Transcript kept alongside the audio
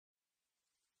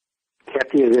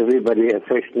Kathy, as everybody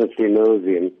affectionately knows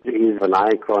him, is an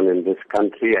icon in this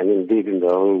country and indeed in the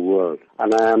whole world.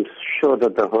 And I am sure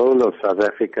that the whole of South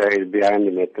Africa is behind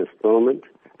him at this moment.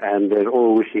 And they're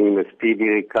all wishing him a speedy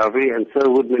recovery, and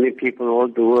so would many people all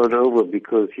the world over,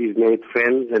 because he's made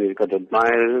friends and he's got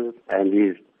admirers, and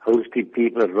he's hosted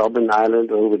people at Robben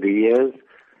Island over the years,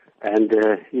 and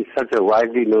he's such a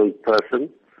widely known person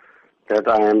that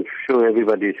I am sure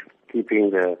everybody's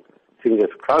keeping their fingers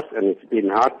crossed, and it's been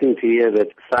heartening to hear that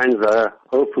signs are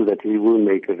hopeful that he will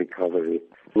make a recovery.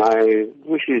 My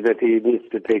wish is that he needs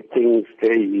to take things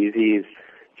very easy.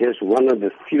 He's just one of the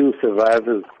few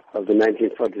survivors of the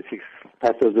 1946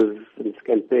 pacifist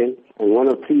campaign, and one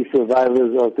of 3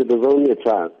 survivors of the Livonia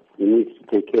trial. He needs to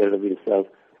take care of himself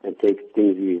and take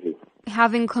things easy.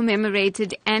 Having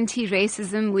commemorated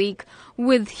Anti-Racism Week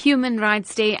with Human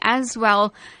Rights Day as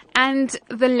well, and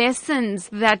the lessons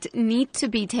that need to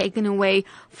be taken away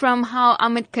from how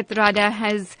Ahmed Kathrada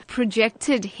has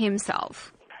projected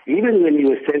himself. Even when he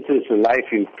was sentenced to life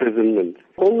imprisonment,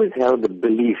 always held the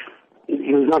belief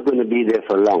he was not going to be there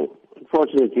for long.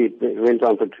 Unfortunately, it went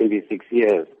on for 26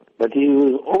 years. But he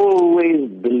was always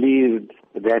believed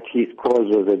that his cause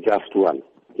was a just one.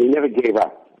 He never gave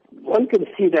up. One can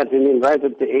see that in him right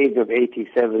at the age of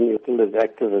 87, he's still as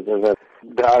active as ever.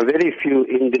 There are very few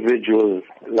individuals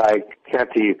like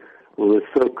Kathy who were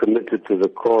so committed to the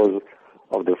cause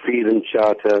of the Freedom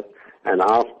Charter, and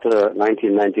after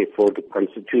 1994 to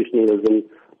constitutionalism,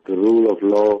 the rule of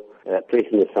law,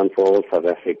 placing the sun for all South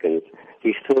Africans.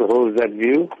 He still holds that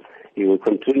view. He will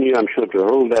continue, I'm sure, to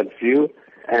hold that view.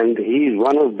 And he's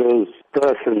one of those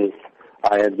persons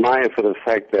I admire for the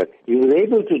fact that he was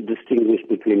able to distinguish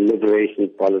between liberation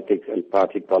politics and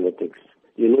party politics.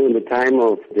 You know, in the time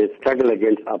of the struggle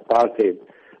against apartheid,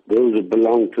 those who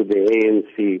belonged to the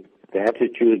ANC, the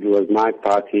attitude was my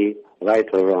party, right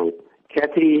or wrong.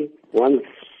 Kathy, once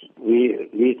we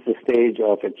reached the stage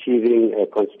of achieving a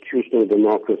constitutional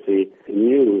democracy,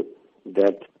 knew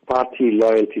that party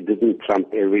loyalty didn't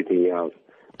trump everything else.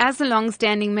 As a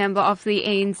long-standing member of the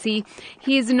ANC,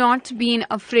 he has not been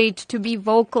afraid to be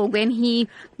vocal when he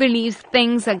believes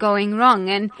things are going wrong.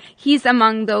 And he's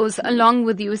among those, along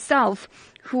with yourself,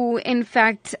 who in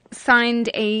fact signed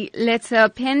a letter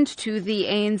penned to the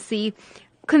ANC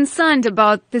concerned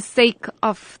about the sake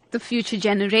of the future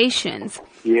generations.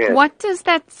 Yes. What does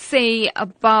that say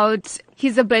about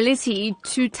his ability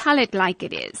to tell it like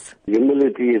it is?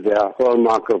 Humility is a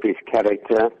hallmark of his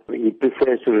character. He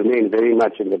prefers to remain very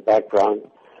much in the background.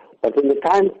 But when the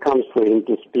time comes for him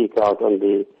to speak out on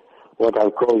what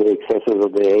I'll call the excesses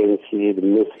of the ANC, the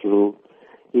misrule,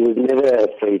 he was never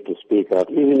afraid to speak out,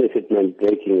 even if it meant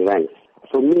breaking ranks.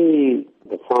 For me,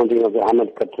 the founding of the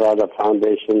Ahmed Kathrada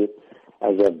Foundation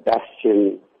as a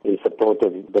bastion in support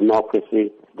of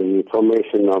democracy, the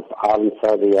formation of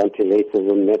ANSA, the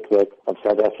Anti-Racism Network of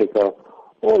South Africa,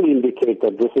 all indicate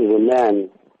that this is a man,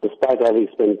 despite having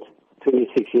spent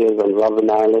 26 years on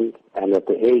Robben Island and at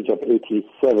the age of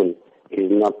 87, is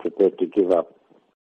not prepared to give up.